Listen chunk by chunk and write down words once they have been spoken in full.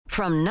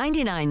From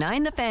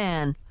 99.9 The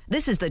Fan,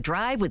 this is The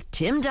Drive with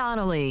Tim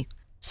Donnelly.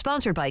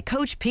 Sponsored by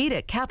Coach Pete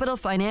at Capital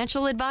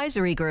Financial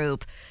Advisory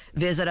Group.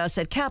 Visit us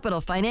at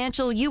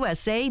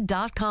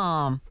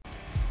capitalfinancialusa.com.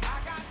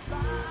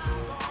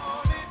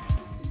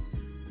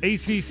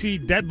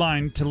 ACC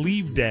deadline to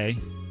leave day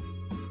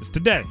is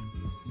today.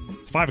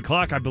 It's 5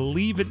 o'clock. I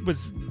believe it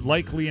was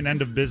likely an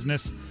end of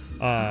business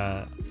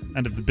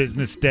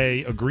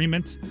day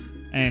agreement.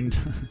 And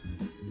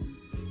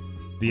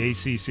the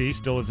ACC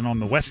still isn't on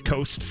the West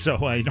Coast,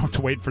 so I don't have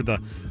to wait for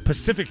the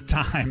Pacific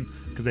time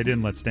because they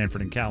didn't let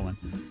Stanford and Cal in.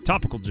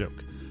 Topical joke.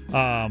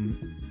 So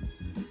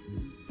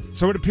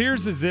it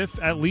appears as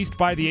if, at least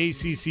by the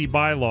ACC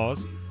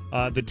bylaws,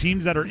 the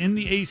teams that are in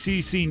the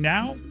ACC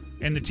now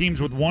and the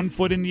teams with 1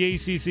 foot in the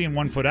ACC and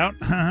 1 foot out,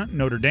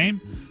 Notre Dame,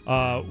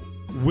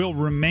 will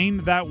remain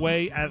that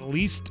way at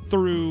least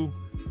through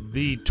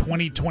the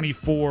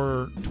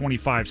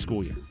 2024-25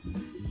 school year.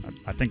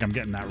 I think I'm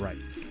getting that right.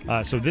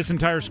 So this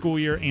entire school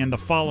year and the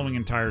following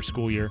entire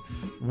school year,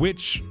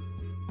 which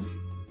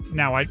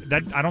now I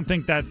don't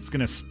think that's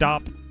going to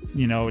stop,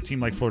 a team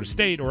like Florida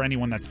State or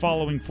anyone that's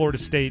following Florida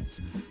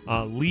State's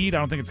lead. I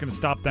don't think it's going to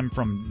stop them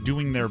from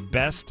doing their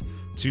best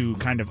to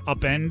kind of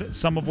upend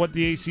some of what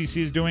the ACC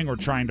is doing or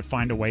trying to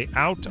find a way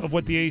out of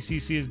what the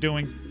ACC is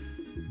doing.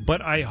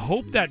 But I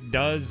hope that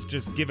does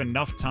just give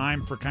enough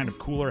time for kind of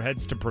cooler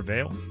heads to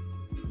prevail,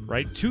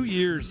 right? 2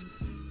 years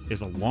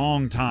is a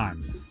long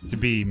time to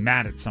be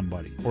mad at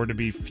somebody or to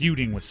be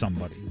feuding with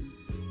somebody.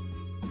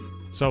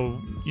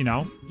 So,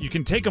 you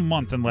can take a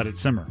month and let it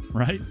simmer,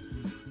 right?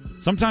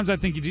 Sometimes I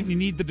think you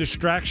need the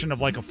distraction of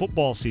like a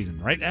football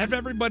season, right? Have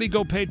everybody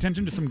go pay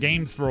attention to some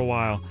games for a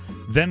while.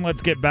 Then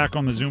let's get back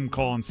on the Zoom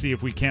call and see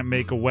if we can't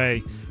make a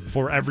way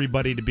for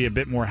everybody to be a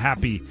bit more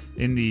happy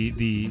in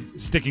the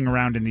sticking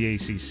around in the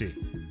ACC.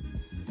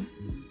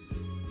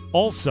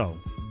 Also,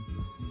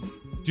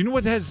 do you know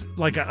what has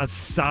like a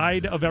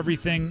side of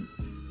everything,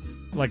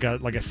 like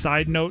a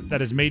side note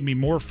that has made me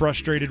more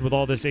frustrated with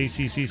all this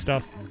ACC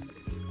stuff?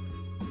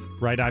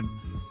 Right,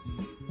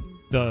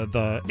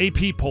 the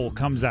AP poll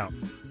comes out,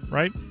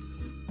 right?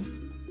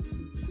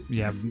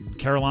 You have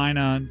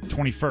Carolina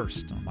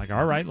 21st. I'm like,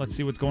 all right, let's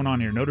see what's going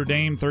on here. Notre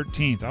Dame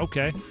 13th.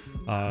 Okay.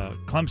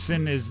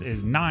 Clemson is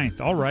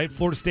 9th. All right.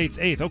 Florida State's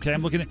 8th. Okay,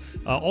 I'm looking at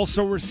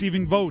also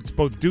receiving votes,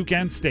 both Duke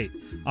and State.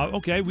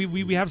 Okay,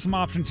 we have some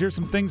options here,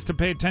 some things to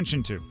pay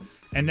attention to.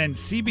 And then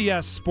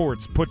CBS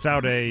Sports puts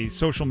out a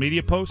social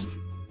media post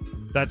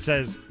that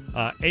says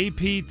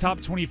AP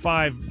Top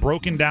 25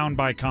 broken down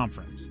by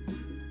conference.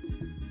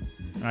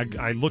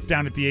 I look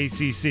down at the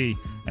ACC,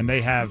 and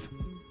they have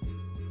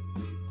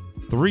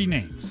 3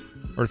 names,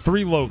 or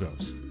 3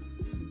 logos.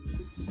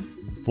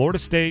 Florida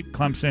State,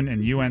 Clemson,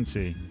 and UNC.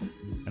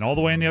 And all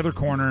the way in the other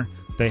corner,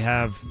 they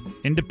have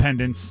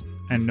Independence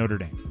and Notre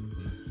Dame.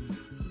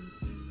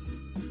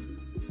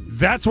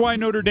 That's why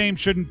Notre Dame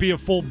shouldn't be a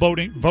full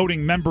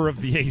voting member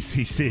of the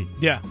ACC.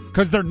 Yeah.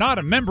 Because they're not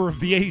a member of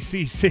the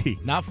ACC.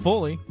 Not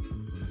fully.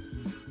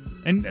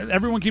 And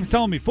everyone keeps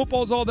telling me,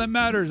 football's all that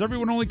matters.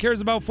 Everyone only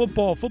cares about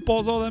football.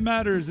 Football's all that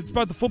matters. It's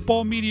about the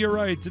football media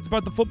rights. It's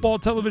about the football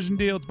television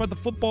deal. It's about the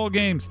football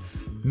games.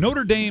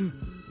 Notre Dame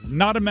is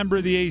not a member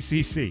of the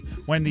ACC.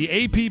 When the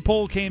AP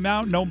poll came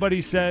out,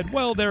 nobody said,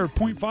 well, they're a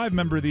 0.5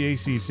 member of the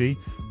ACC.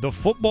 The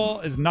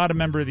football is not a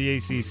member of the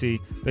ACC.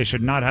 They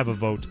should not have a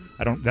vote.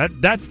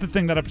 That's the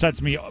thing that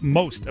upsets me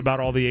most about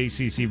all the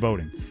ACC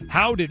voting.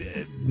 How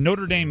did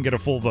Notre Dame get a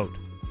full vote?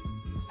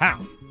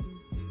 How?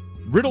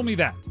 Riddle me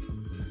that.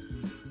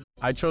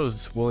 I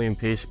chose William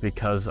Peace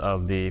because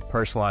of the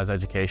personalized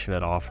education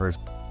it offers,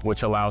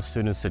 which allows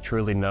students to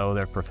truly know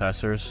their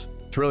professors.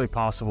 It's really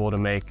possible to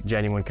make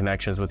genuine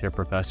connections with your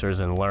professors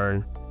and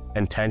learn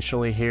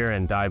intentionally here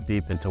and dive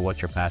deep into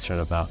what you're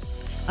passionate about.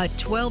 A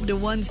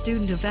 12-to-1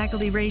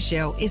 student-to-faculty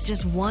ratio is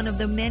just one of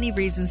the many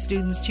reasons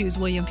students choose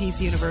William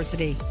Peace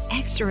University.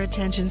 Extra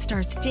attention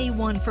starts day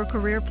one for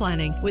career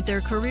planning with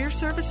their Career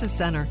Services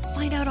Center.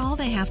 Find out all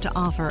they have to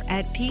offer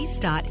at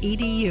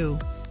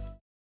peace.edu.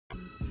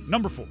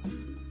 Number 4.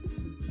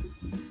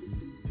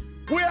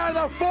 We are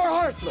the 4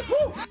 horsemen.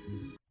 Woo!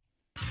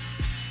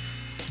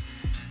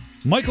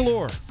 Michael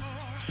Oher.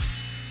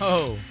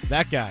 Oh,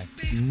 that guy.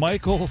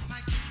 Michael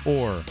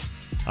Oher.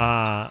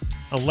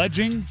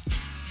 Alleging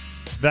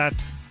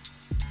that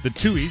the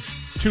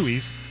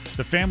Tuohys,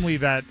 the family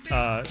that,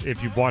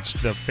 if you've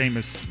watched the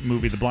famous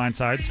movie The Blind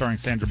Side starring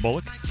Sandra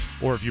Bullock,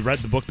 or if you read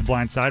the book The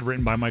Blind Side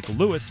written by Michael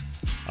Lewis,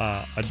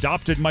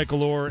 adopted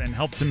Michael Oher and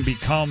helped him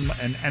become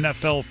an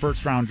NFL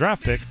first-round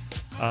draft pick.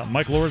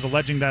 Michael Oher is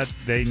alleging that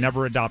they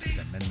never adopted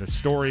him, and the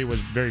story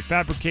was very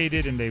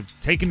fabricated, and they've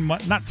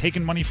not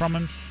taken money from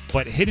him,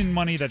 but hidden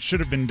money that should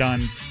have been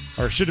done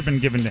or should have been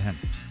given to him.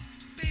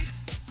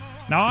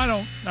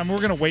 Now, we're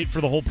going to wait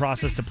for the whole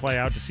process to play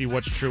out to see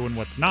what's true and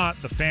what's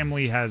not. The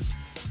family has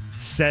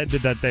said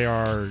that they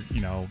are,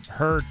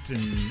 hurt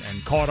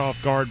and caught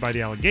off guard by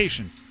the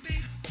allegations.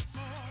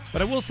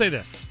 But I will say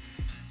this.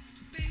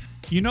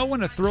 In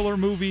a thriller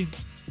movie,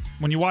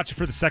 when you watch it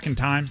for the second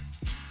time,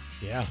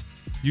 yeah,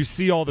 you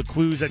see all the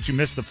clues that you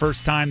missed the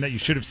first time that you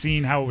should have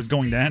seen how it was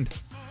going to end.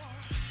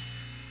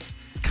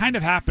 It's kind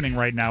of happening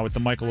right now with the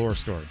Michael Oher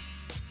story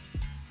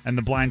and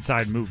the Blind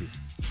Side movie.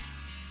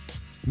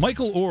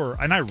 Michael Oher,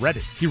 and I read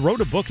it, he wrote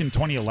a book in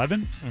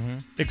 2011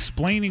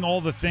 explaining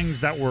all the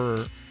things that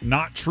were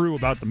not true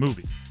about the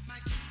movie.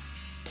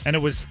 And it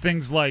was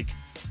things like,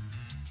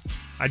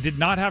 I did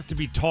not have to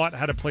be taught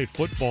how to play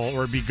football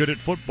or be good at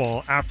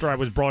football after I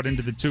was brought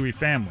into the Tui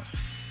family.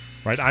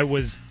 Right? I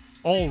was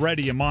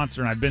already a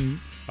monster, and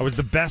I was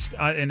the best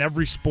in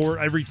every sport,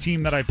 every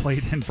team that I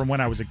played in from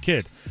when I was a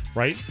kid.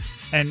 Right?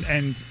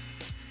 And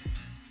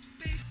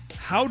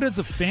how does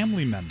a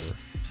family member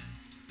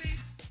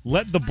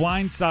let The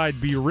Blind Side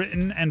be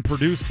written and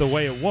produced the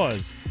way it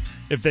was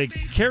if they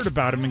cared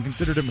about him and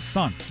considered him a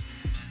son?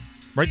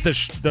 Right?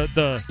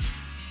 The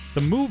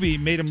movie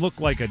made him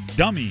look like a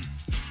dummy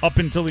up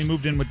until he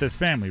moved in with this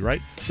family,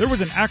 right? There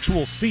was an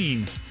actual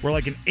scene where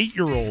like an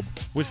 8-year-old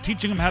was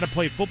teaching him how to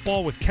play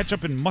football with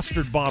ketchup and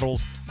mustard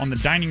bottles on the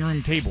dining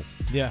room table.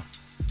 Yeah.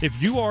 If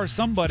you are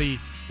somebody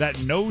that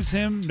knows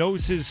him,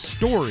 knows his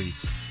story,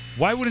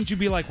 why wouldn't you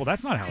be like, well,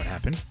 that's not how it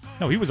happened?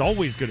 No, he was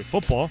always good at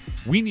football.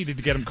 We needed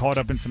to get him caught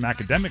up in some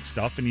academic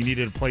stuff, and he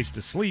needed a place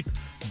to sleep.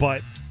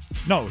 But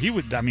no,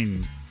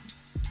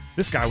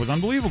 this guy was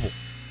unbelievable.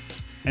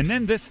 And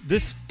then this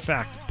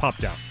fact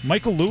popped out.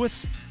 Michael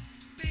Lewis,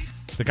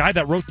 the guy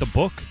that wrote the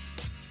book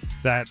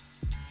that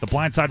The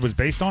Blind Side was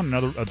based on,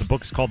 the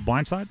book is called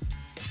Blind Side,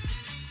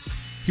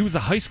 he was a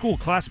high school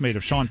classmate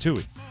of Sean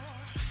Tui.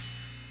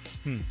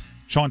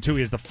 Sean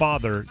Tui is the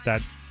father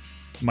that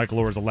Michael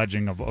Oher is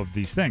alleging of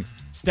these things.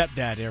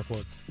 Stepdad, air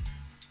quotes.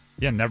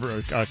 Yeah,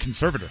 never a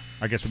conservator,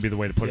 I guess would be the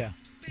way to put it.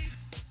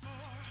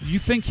 You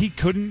think he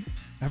couldn't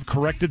have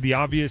corrected the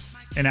obvious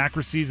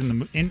inaccuracies in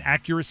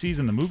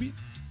the movie?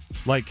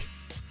 Like,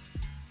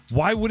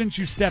 why wouldn't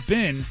you step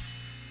in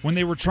when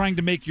they were trying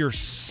to make your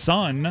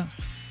son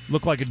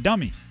look like a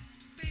dummy?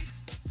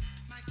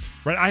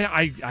 Right?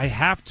 I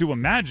have to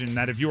imagine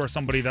that if you are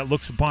somebody that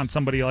looks upon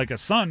somebody like a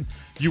son,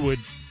 you would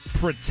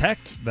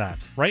protect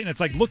that, right? And it's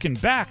like, looking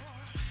back,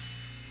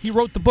 he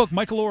wrote the book.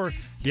 Michael Oher,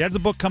 he has a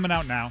book coming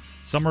out now.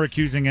 Some are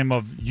accusing him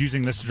of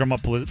using this to drum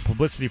up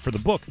publicity for the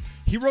book.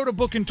 He wrote a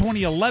book in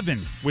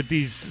 2011 with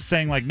these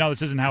saying like, no,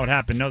 this isn't how it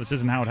happened. No, this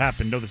isn't how it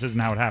happened. No, this isn't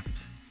how it happened.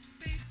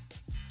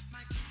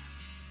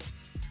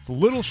 It's a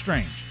little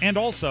strange. And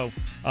also,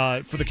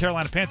 for the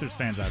Carolina Panthers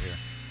fans out here,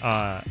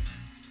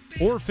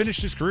 Oher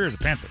finished his career as a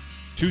Panther.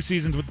 2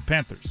 seasons with the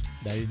Panthers.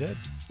 That he did.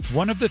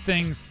 One of the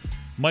things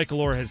Michael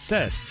Oher has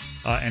said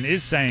and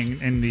is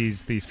saying in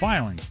these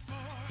filings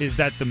is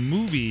that the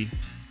movie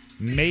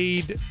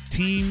made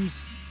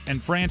teams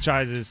and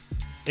franchises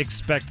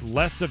expect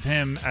less of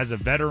him as a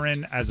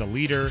veteran, as a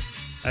leader,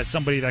 as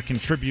somebody that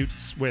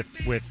contributes with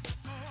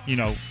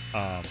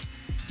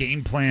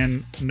game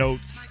plan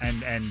notes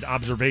and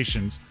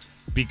observations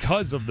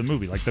because of the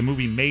movie. Like, the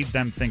movie made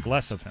them think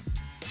less of him.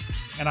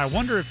 And I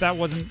wonder if that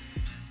wasn't,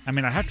 I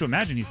mean, I have to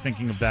imagine he's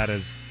thinking of that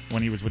as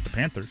when he was with the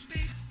Panthers,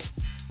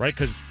 right?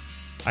 Because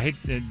I hate,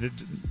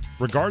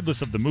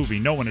 regardless of the movie,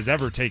 no one is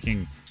ever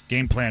taking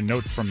game plan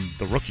notes from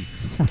the rookie,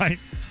 right?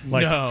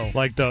 Like, no.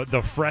 Like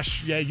the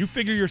fresh, you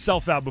figure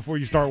yourself out before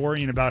you start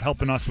worrying about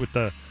helping us with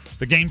the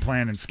game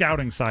plan and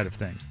scouting side of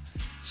things.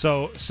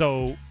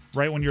 So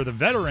right when you're the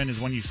veteran is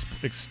when you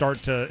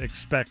start to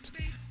expect,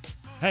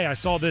 hey, I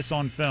saw this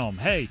on film.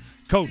 Hey,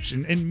 coach,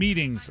 in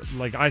meetings,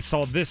 like, I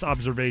saw this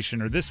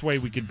observation or this way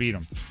we could beat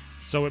him.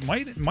 So it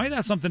might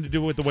have something to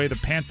do with the way the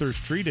Panthers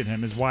treated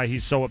him is why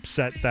he's so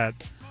upset that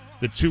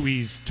the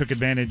Tuies took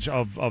advantage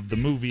of the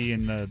movie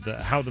and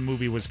the how the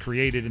movie was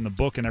created in the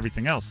book and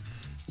everything else.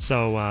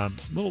 So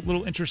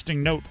little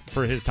interesting note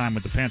for his time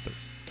with the Panthers.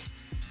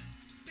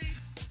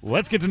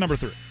 Let's get to number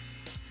 3.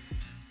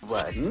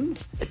 1,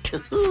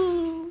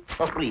 2,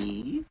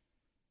 3.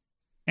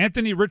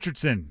 Anthony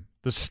Richardson,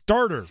 the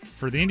starter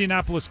for the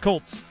Indianapolis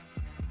Colts.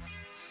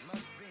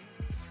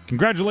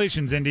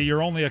 Congratulations, Indy.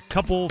 You're only a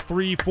couple,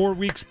 3-4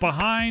 weeks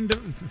behind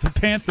the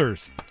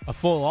Panthers. A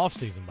full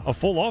offseason. A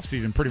full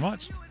offseason, pretty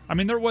much. I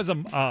mean, there was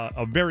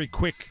a very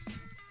quick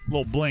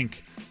little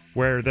blink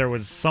where there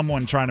was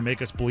someone trying to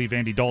make us believe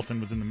Andy Dalton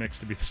was in the mix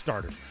to be the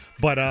starter.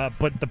 But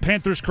the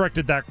Panthers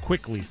corrected that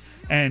quickly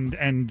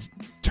and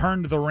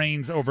turned the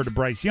reins over to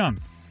Bryce Young.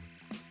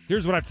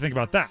 Here's what I have to think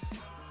about that.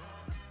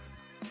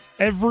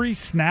 Every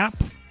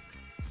snap,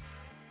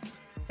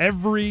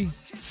 every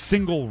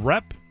single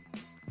rep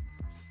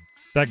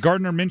that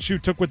Gardner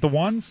Minshew took with the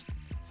ones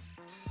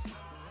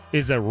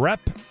is a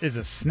rep, is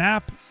a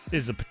snap,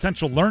 is a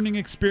potential learning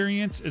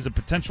experience, is a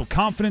potential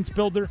confidence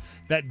builder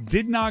that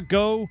did not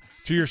go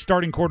to your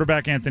starting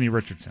quarterback, Anthony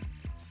Richardson.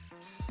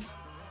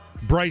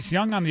 Bryce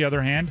Young, on the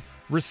other hand,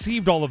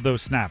 received all of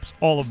those snaps,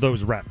 all of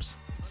those reps.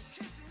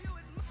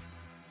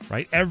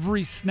 Right?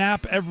 Every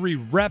snap, every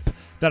rep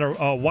that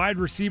a wide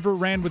receiver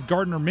ran with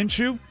Gardner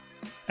Minshew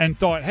and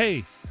thought,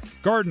 hey,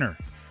 Gardner,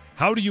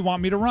 how do you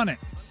want me to run it?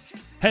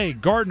 Hey,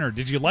 Gardner,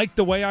 did you like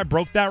the way I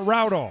broke that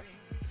route off?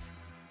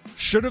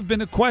 Should have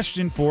been a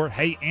question for,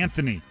 hey,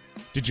 Anthony,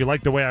 did you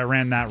like the way I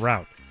ran that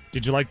route?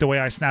 Did you like the way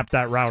I snapped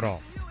that route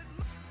off?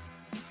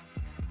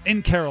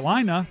 In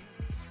Carolina,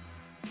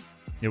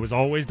 it was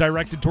always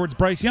directed towards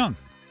Bryce Young,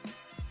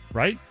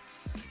 right?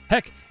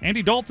 Heck,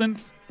 Andy Dalton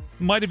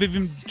might have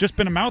even just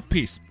been a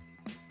mouthpiece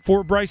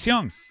for Bryce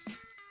Young.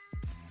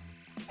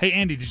 Hey,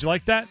 Andy, did you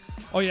like that?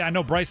 Oh, yeah, I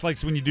know Bryce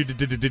likes when you do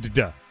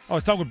da-da-da-da-da. I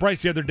was talking with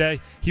Bryce the other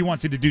day. He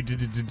wants you to do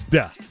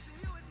da-da-da-da-da.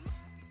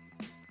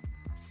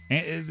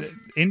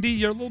 Indy,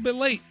 you're a little bit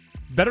late.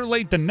 Better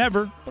late than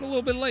never, but a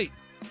little bit late.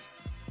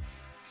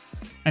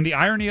 And the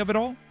irony of it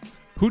all,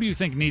 who do you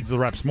think needs the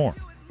reps more?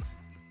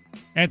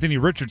 Anthony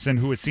Richardson,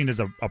 who is seen as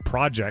a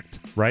project,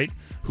 right?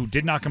 Who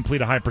did not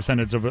complete a high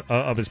percentage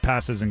of his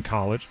passes in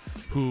college,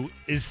 who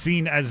is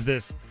seen as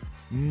this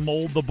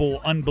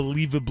moldable,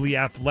 unbelievably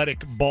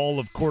athletic ball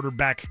of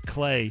quarterback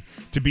clay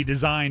to be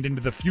designed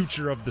into the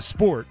future of the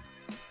sport.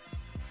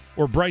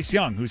 Or Bryce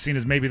Young, who's seen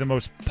as maybe the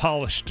most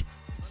polished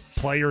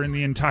player in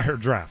the entire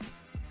draft.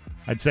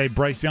 I'd say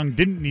Bryce Young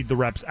didn't need the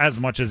reps as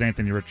much as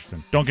Anthony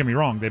Richardson. Don't get me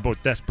wrong, they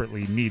both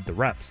desperately need the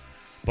reps.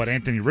 But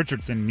Anthony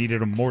Richardson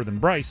needed them more than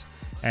Bryce.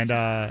 And,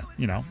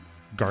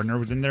 Gardner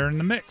was in there in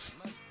the mix.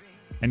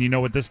 And you know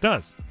what this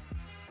does?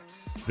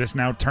 This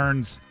now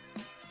turns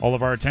all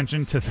of our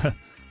attention to the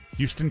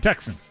Houston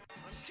Texans,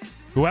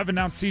 who have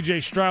announced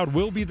C.J. Stroud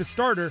will be the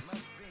starter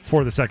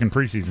for the second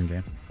preseason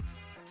game.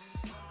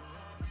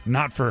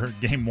 Not for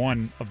game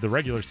one of the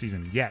regular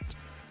season yet.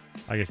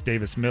 I guess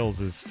Davis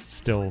Mills is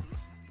still...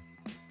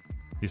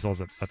 He still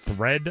has a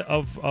thread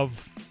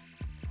of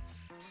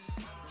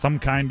some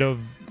kind of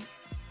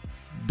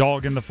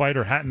dog in the fight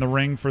or hat in the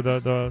ring for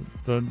the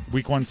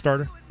week one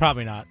starter?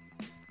 Probably not.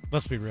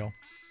 Let's be real.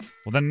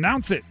 Well, then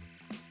announce it.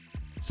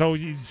 So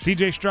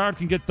C.J. Stroud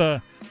can get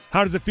the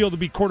how does it feel to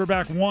be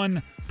quarterback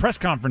one press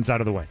conference out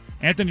of the way.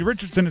 Anthony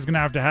Richardson is going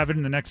to have it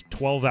in the next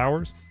 12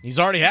 hours. He's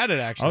already had it,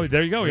 actually. Oh,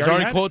 there you go. There's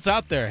already quotes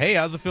out there. Hey,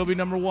 how's it feel to be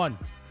number one?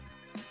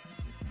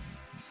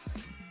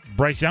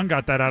 Bryce Young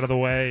got that out of the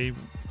way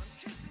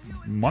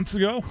months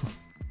ago.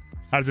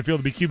 How does it feel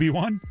to be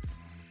QB1?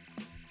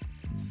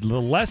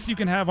 The less you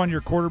can have on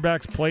your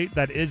quarterback's plate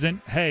that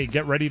isn't, hey,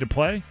 get ready to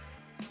play,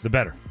 the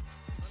better.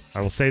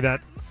 I will say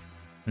that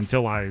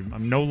until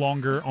I'm no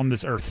longer on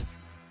this earth.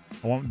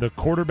 I want the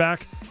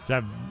quarterback to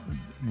have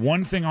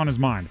one thing on his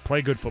mind,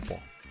 play good football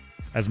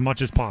as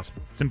much as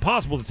possible. It's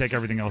impossible to take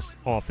everything else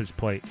off his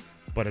plate,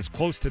 but as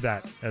close to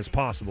that as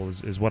possible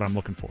is what I'm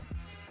looking for.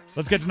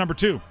 Let's get to number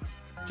 2.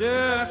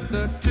 Just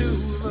the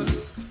two of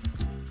us.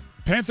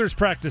 Panthers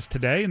practice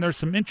today, and there's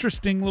some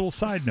interesting little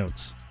side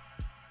notes.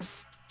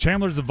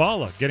 Chandler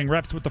Zavala getting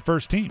reps with the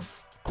first team.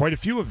 Quite a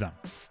few of them.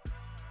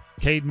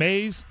 Cade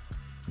Mays,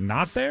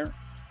 not there?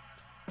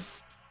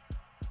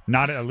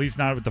 At least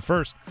not with the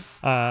first.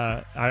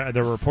 There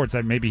were reports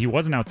that maybe he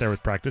wasn't out there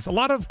with practice. A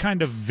lot of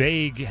kind of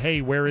vague,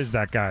 hey, where is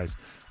that, guys,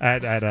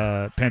 at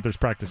Panthers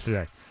practice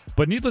today.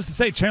 But needless to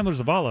say, Chandler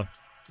Zavala,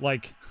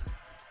 like,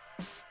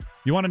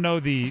 you want to know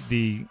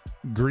the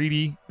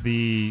greedy,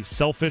 the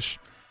selfish,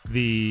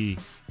 the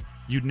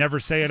you'd never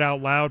say it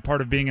out loud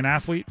part of being an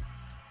athlete?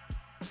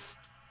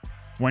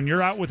 When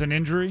you're out with an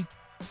injury,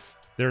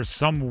 there's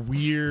some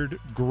weird,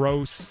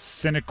 gross,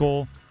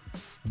 cynical,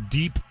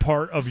 deep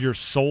part of your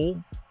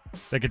soul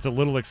that gets a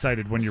little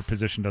excited when your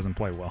position doesn't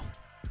play well.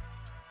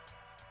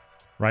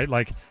 Right?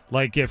 Like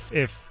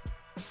if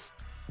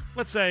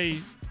let's say,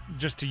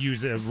 just to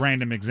use a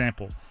random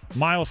example,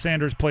 Miles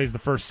Sanders plays the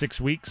first 6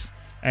 weeks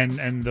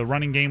and the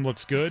running game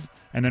looks good,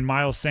 and then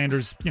Miles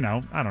Sanders,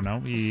 I don't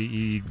know,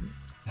 he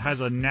has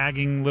a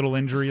nagging little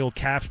injury, a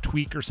calf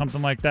tweak or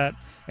something like that,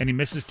 and he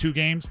misses 2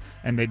 games,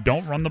 and they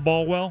don't run the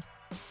ball well,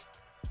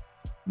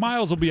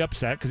 Miles will be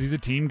upset because he's a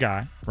team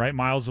guy, right?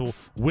 Miles will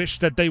wish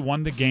that they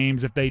won the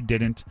games if they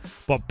didn't,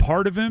 but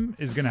part of him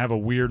is going to have a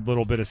weird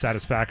little bit of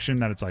satisfaction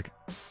that it's like,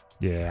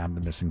 yeah, I'm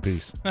the missing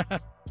piece.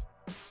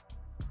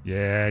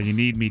 Yeah, you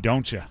need me,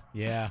 don't you?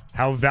 Yeah.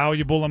 How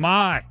valuable am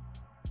I?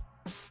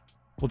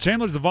 Well,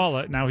 Chandler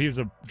Zavala, now he was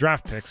a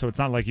draft pick, so it's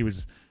not like he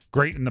was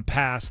great in the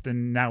past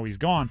and now he's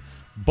gone,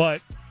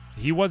 but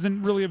he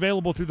wasn't really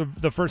available through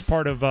the first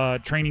part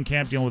of training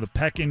camp, dealing with a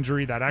pec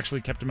injury that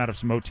actually kept him out of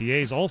some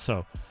OTAs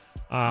also.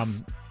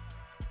 The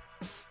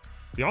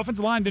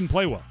offensive line didn't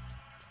play well.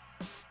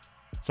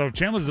 So if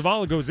Chandler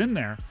Zavala goes in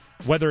there,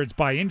 whether it's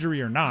by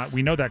injury or not,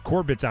 we know that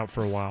Corbett's out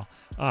for a while.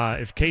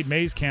 If Cade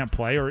Mays can't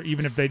play, or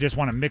even if they just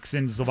want to mix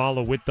in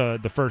Zavala with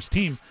the first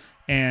team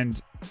and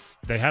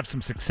they have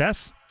some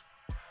success,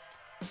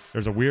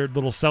 there's a weird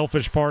little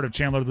selfish part of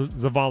Chandler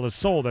Zavala's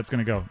soul that's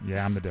going to go,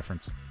 yeah, I'm the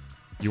difference.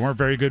 You weren't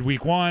very good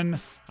week 1.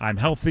 I'm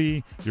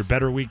healthy. You're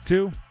better week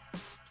 2.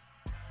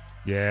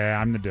 Yeah,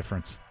 I'm the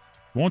difference.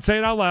 Won't say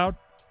it out loud.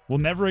 We'll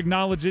never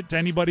acknowledge it to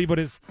anybody but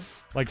his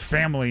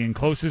family and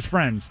closest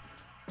friends.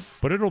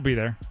 But it'll be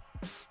there.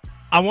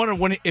 I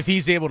wonder if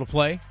he's able to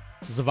play,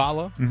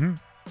 Zavala,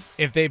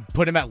 if they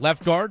put him at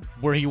left guard,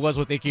 where he was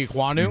with Ike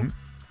Ekwonu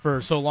for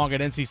so long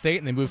at NC State,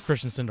 and they moved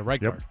Christensen to right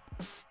guard.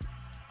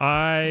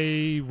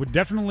 I would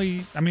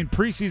definitely,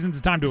 preseason's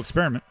a time to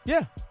experiment.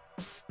 Yeah.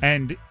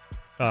 And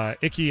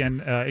Ike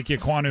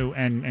Ekwonu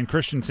and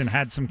Christensen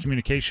had some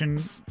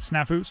communication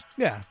snafus.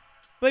 Yeah.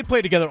 They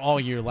played together all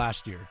year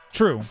last year.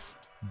 True,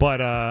 but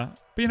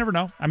you never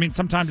know. I mean,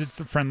 sometimes it's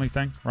a friendly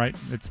thing, right?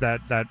 It's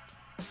that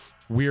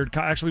weird.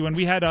 Actually, when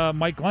we had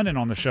Mike Glennon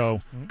on the show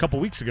a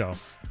couple weeks ago,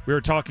 we were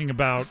talking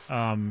about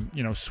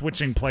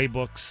switching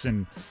playbooks,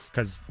 and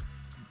because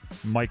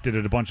Mike did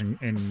it a bunch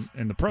in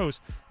the pros,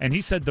 and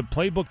he said the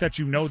playbook that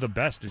you know the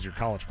best is your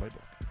college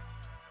playbook.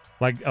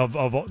 Like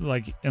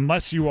like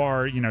unless you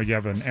are you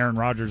have an Aaron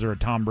Rodgers or a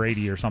Tom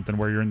Brady or something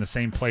where you're in the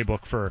same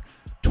playbook for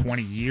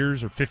 20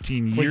 years or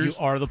 15 years. Where you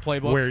are the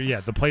playbook? Where,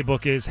 the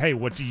playbook is, hey,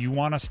 what do you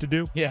want us to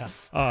do? Yeah.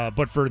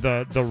 But for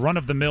the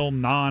run-of-the-mill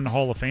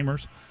non-Hall of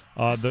Famers,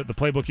 the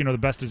playbook, the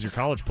best is your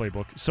college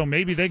playbook. So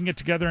maybe they can get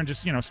together and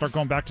just, start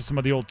going back to some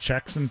of the old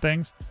checks and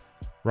things,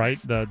 right?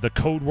 The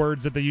code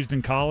words that they used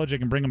in college, they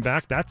can bring them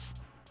back.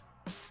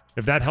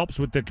 If that helps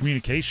with the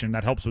communication,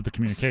 that helps with the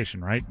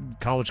communication, right?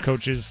 College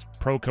coaches,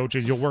 pro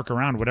coaches, you'll work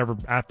around whatever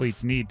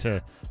athletes need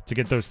to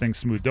get those things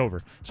smoothed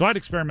over. So I'd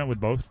experiment with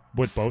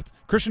both.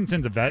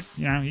 Christensen's a vet.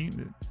 He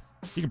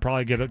can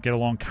probably get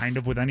along kind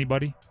of with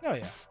anybody. Oh,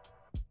 yeah.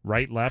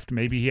 Right, left,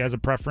 maybe he has a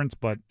preference,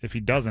 but if he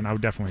doesn't, I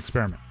would definitely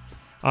experiment.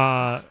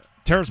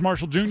 Terrace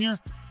Marshall Jr.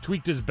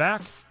 tweaked his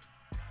back.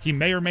 He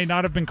may or may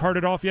not have been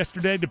carted off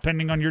yesterday,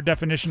 depending on your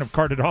definition of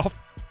carted off.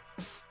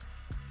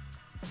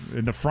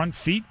 In the front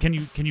seat, can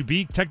you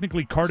be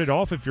technically carted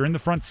off if you're in the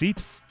front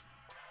seat?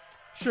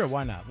 Sure,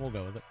 why not? We'll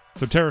go with it.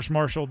 So Terrace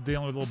Marshall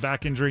dealing with a little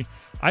back injury.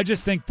 I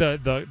just think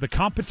the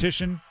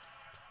competition,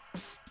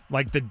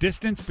 like the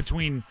distance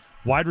between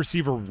wide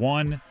receiver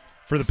 1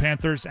 for the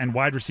Panthers and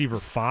wide receiver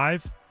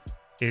 5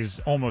 is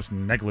almost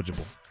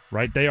negligible,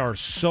 right? They are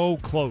so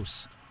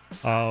close.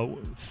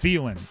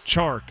 Thielen,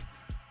 Chark,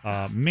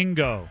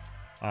 Mingo.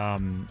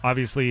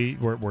 Obviously,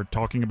 we're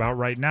talking about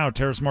right now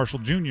Terrace Marshall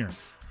Jr.,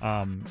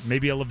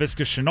 maybe a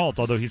Laviska Shenault,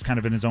 although he's kind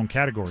of in his own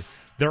category.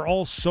 They're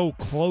all so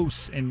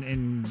close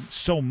in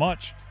so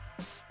much.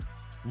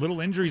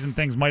 Little injuries and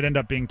things might end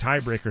up being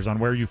tiebreakers on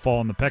where you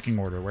fall in the pecking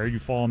order, where you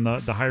fall in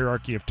the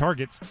hierarchy of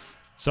targets.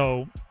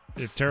 So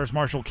if Terrace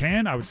Marshall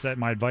can, I would say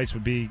my advice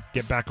would be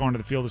get back onto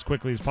the field as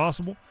quickly as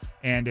possible.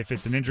 And if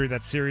it's an injury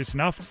that's serious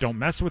enough, don't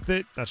mess with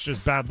it. That's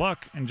just bad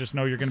luck. And just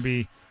know you're going to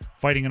be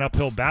fighting an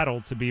uphill battle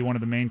to be one of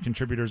the main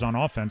contributors on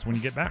offense when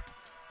you get back.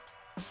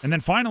 And then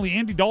finally,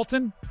 Andy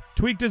Dalton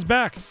tweaked his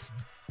back.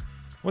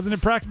 Wasn't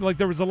it practical? Like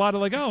there was a lot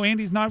of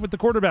Andy's not with the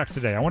quarterbacks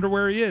today. I wonder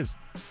where he is.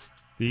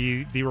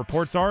 The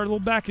reports are a little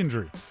back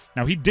injury.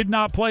 Now, he did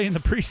not play in the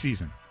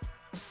preseason.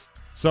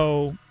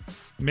 So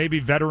maybe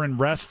veteran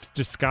rest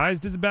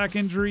disguised as a back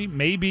injury.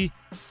 Maybe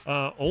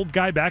old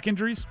guy back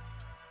injuries.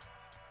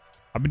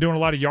 I've been doing a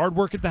lot of yard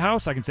work at the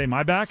house. I can say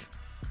my back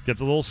gets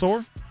a little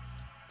sore.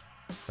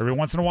 Every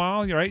once in a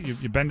while, right?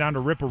 You bend down to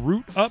rip a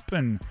root up,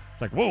 and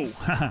it's like, whoa,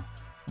 let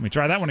me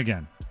try that one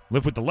again.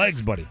 Lift with the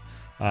legs, buddy.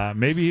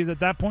 Maybe he's at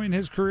that point in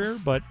his career,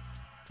 but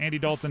Andy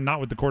Dalton not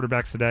with the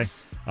quarterbacks today.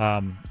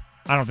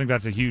 I don't think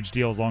that's a huge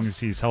deal as long as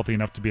he's healthy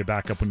enough to be a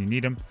backup when you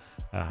need him.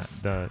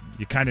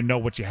 You kind of know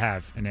what you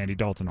have in Andy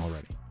Dalton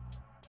already.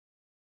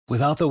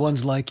 Without the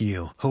ones like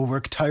you, who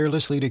work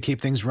tirelessly to keep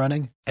things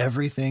running,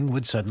 everything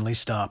would suddenly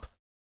stop.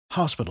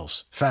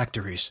 Hospitals,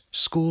 factories,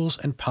 schools,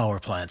 and power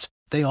plants,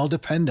 they all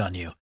depend on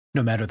you.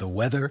 No matter the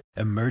weather,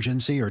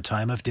 emergency, or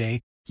time of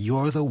day,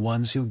 you're the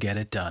ones who get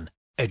it done.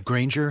 At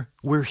Grainger,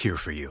 we're here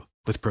for you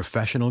with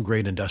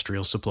professional-grade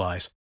industrial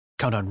supplies.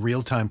 Count on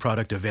real-time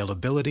product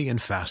availability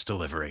and fast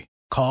delivery.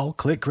 Call,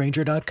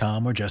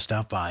 clickgrainger.com, or just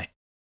stop by.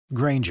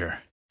 Grainger,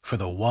 for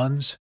the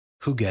ones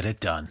who get it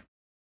done.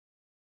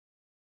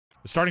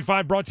 The starting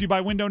five brought to you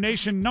by Window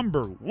Nation.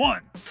 Number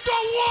 1. The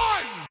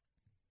one!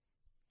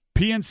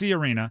 PNC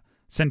Arena,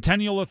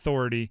 Centennial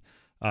Authority,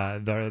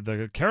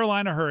 the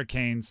Carolina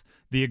Hurricanes.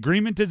 The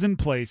agreement is in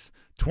place.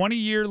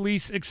 20-year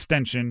lease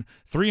extension,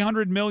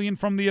 $300 million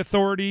from the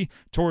authority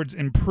towards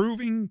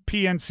improving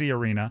PNC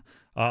Arena.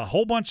 A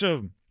whole bunch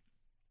of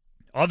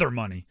other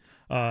money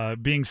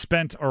being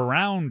spent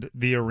around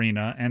the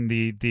arena and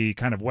the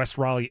kind of West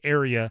Raleigh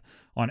area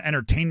on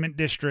entertainment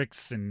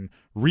districts and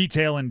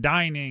retail and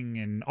dining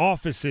and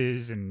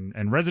offices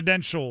and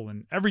residential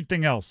and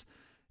everything else.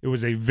 It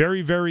was a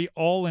very, very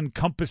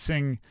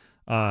all-encompassing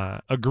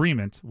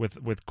agreement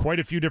with quite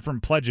a few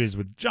different pledges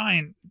with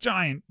giant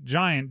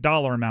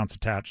dollar amounts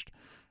attached.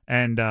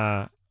 And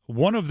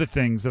one of the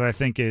things that I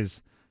think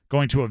is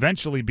going to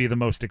eventually be the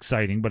most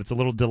exciting, but it's a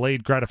little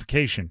delayed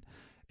gratification,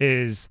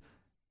 is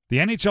the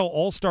NHL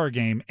All-Star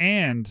Game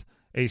and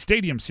a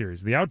stadium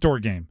series, the outdoor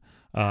game,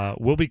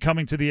 will be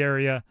coming to the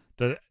area.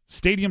 The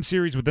stadium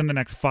series within the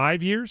next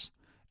 5 years,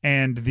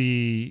 and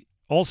the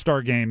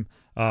All-Star Game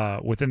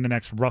within the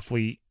next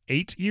roughly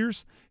 8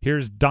 years.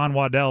 Here's Don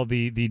Waddell,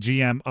 the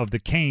GM of the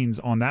Canes,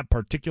 on that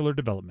particular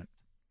development.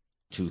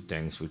 Two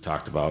things we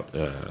talked about: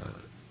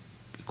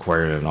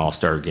 acquiring an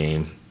all-star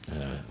game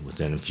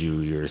within a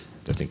few years.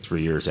 I think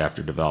 3 years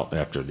after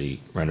after the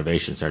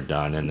renovations are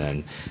done, and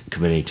then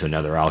committing to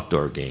another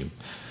outdoor game.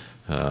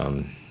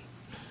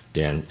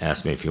 Dan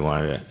asked me if he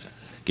wanted to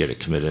get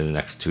it committed in the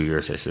next 2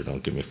 years. I said,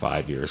 "Don't give me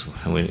 5 years.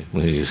 We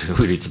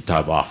need some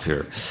time off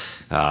here."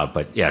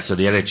 But yeah, so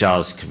the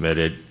NHL is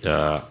committed.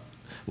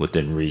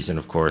 within reason,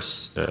 of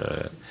course,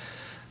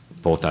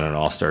 both on an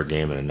all-star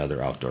game and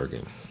another outdoor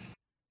game.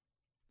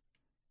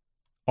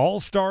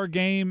 All-star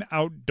game,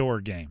 outdoor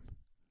game.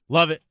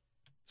 Love it.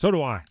 So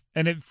do I.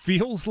 And it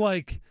feels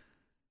like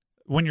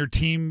when your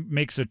team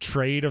makes a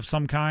trade of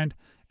some kind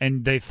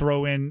and they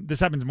throw in,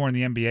 this happens more in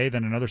the NBA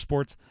than in other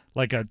sports,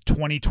 like a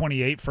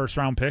 2028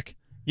 first-round pick.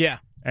 Yeah.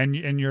 And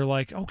you're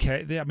like,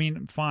 okay, I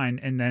mean, fine.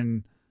 And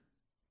then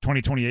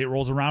 2028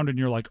 rolls around and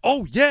you're like,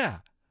 oh, yeah,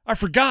 I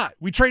forgot.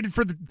 We traded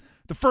for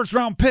the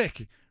first-round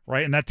pick,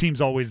 right? And that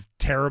team's always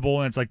terrible,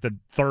 and it's like the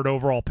third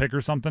overall pick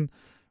or something.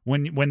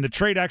 When the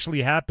trade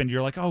actually happened,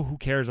 you're like, oh, who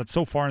cares? That's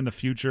so far in the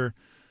future.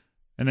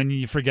 And then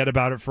you forget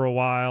about it for a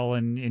while,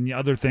 and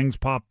other things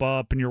pop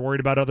up, and you're worried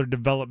about other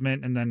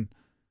development. And then,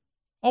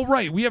 oh,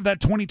 right, we have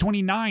that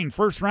 2029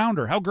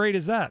 first-rounder. How great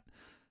is that?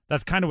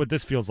 That's kind of what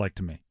this feels like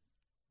to me,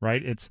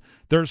 right?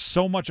 There's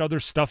so much other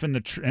stuff in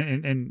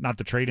not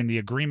the trade, in the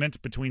agreement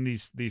between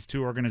these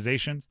two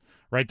organizations,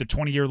 right? The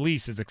 20-year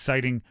lease is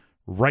exciting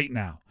right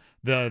now.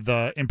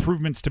 The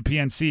improvements to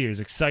PNC is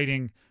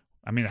exciting.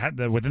 I mean,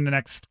 within the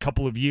next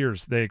couple of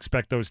years, they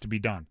expect those to be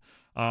done.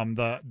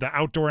 The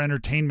outdoor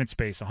entertainment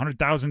space,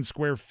 100,000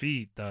 square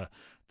feet. What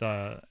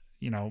I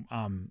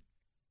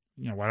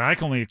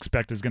can only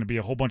expect is going to be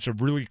a whole bunch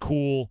of really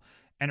cool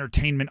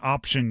entertainment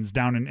options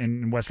down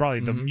in West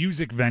Raleigh. The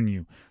music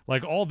venue,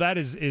 like all that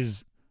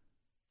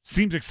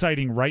seems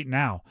exciting right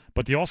now.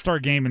 But the All-Star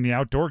game and the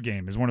outdoor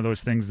game is one of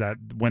those things that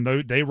when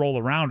they roll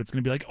around, it's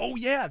going to be like, oh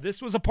yeah,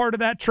 this was a part of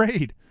that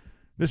trade.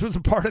 This was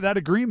a part of that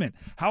agreement.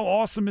 How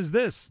awesome is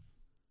this?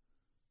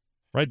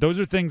 Right? Those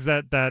are things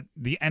that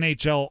the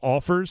NHL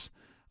offers.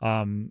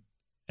 And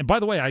by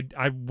the way,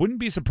 I wouldn't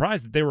be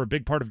surprised that they were a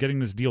big part of getting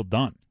this deal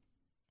done.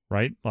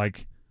 Right?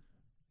 Like,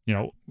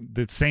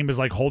 the same as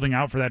like holding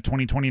out for that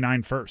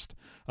 2029 first.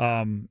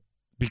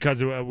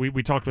 Because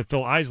we talked with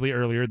Phil Isley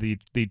earlier,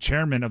 the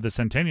chairman of the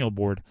Centennial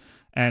Board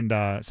and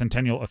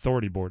Centennial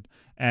Authority Board.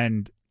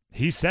 And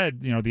he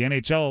said, the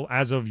NHL,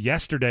 as of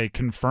yesterday,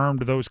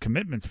 confirmed those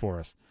commitments for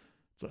us.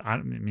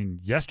 I mean,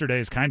 yesterday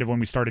is kind of when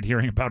we started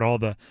hearing about all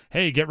the,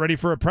 hey, get ready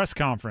for a press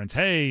conference.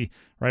 Hey,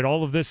 right,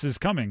 all of this is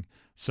coming.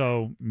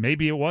 So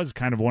maybe it was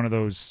kind of one of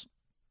those,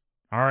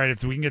 all right,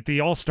 if we can get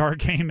the All-Star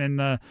game and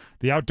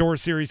the outdoor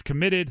series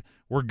committed,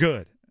 we're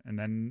good. And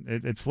then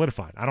it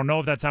solidified. I don't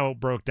know if that's how it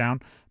broke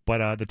down,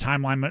 but the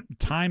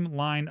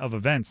timeline of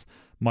events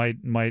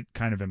might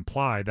kind of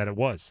imply that it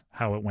was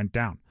how it went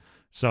down.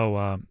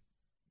 So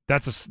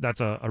that's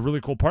a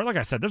really cool part. Like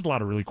I said, there's a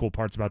lot of really cool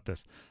parts about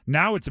this.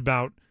 Now it's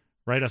about,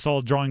 right, us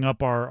all drawing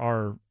up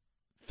our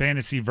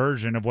fantasy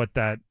version of what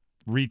that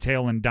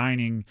retail and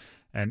dining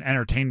and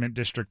entertainment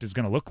district is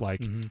going to look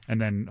like,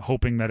 and then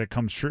hoping that it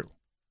comes true.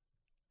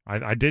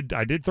 I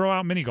did throw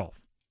out mini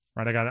golf,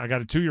 right? I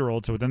got a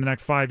 2-year-old, so within the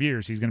next 5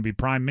 years, he's going to be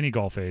prime mini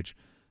golf age.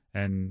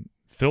 And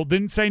Phil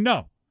didn't say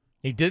no.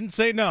 He didn't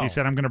say no. He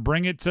said, I'm going to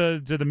bring it to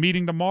the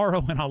meeting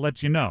tomorrow, and I'll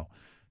let you know.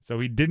 So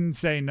he didn't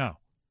say no.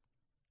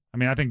 I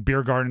mean, I think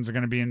beer gardens are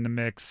going to be in the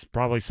mix,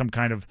 probably some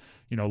kind of,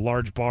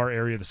 large bar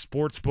area. The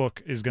sports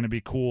book is going to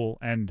be cool.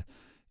 And,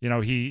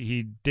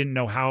 he didn't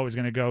know how it was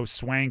going to go.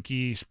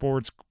 Swanky,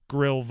 sports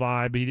grill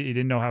vibe. He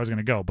didn't know how it was going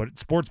to go. But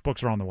sports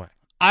books are on the way.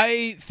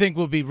 I think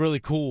would be really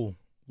cool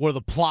where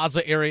the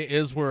plaza area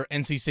is, where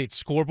NC State's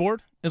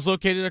scoreboard is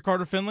located at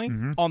Carter Finley.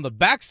 On the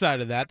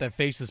backside of that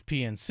faces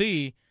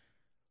PNC,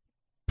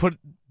 put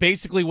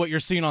basically what you're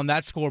seeing on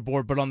that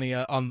scoreboard, but on the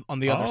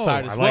other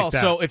side as well.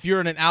 So if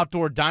you're in an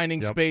outdoor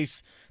dining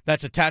space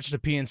that's attached to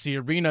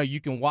PNC Arena,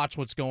 you can watch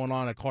what's going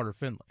on at Carter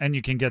Finley, and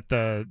you can get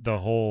the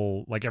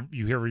whole, like,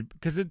 you hear,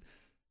 because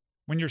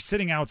when you're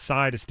sitting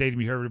outside a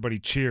stadium, you hear everybody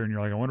cheer, and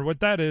you're like, I wonder what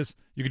that is.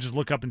 You can just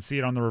look up and see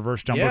it on the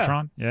reverse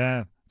jumbotron.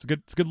 Yeah, it's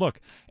a good look.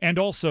 And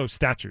also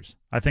statues.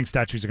 I think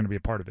statues are going to be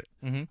a part of it.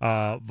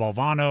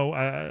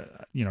 Valvano,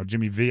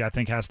 Jimmy V, I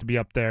think has to be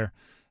up there.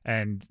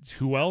 And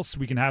who else?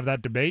 We can have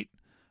that debate.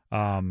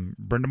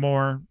 Brenda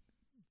Moore,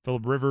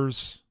 Phillip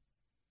Rivers.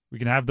 We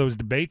can have those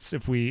debates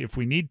if we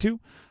need to.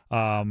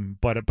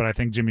 But I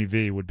think Jimmy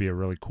V would be a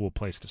really cool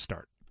place to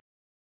start.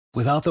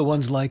 Without the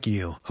ones like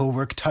you, who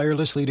work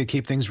tirelessly to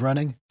keep things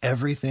running,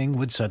 everything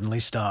would suddenly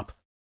stop.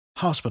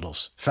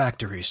 Hospitals,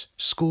 factories,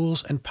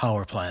 schools, and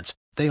power plants,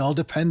 they all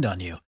depend on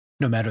you.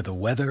 No matter the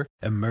weather,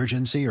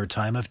 emergency, or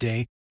time of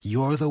day,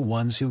 you're the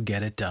ones who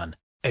get it done.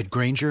 At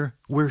Grainger,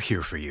 we're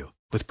here for you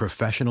with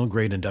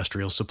professional-grade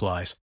industrial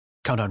supplies.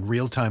 Count on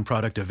real-time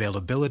product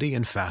availability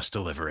and fast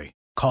delivery.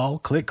 Call,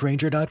 click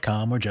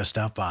Grainger.com, or just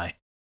stop by.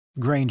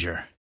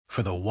 Grainger,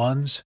 for the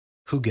ones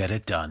who get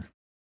it done.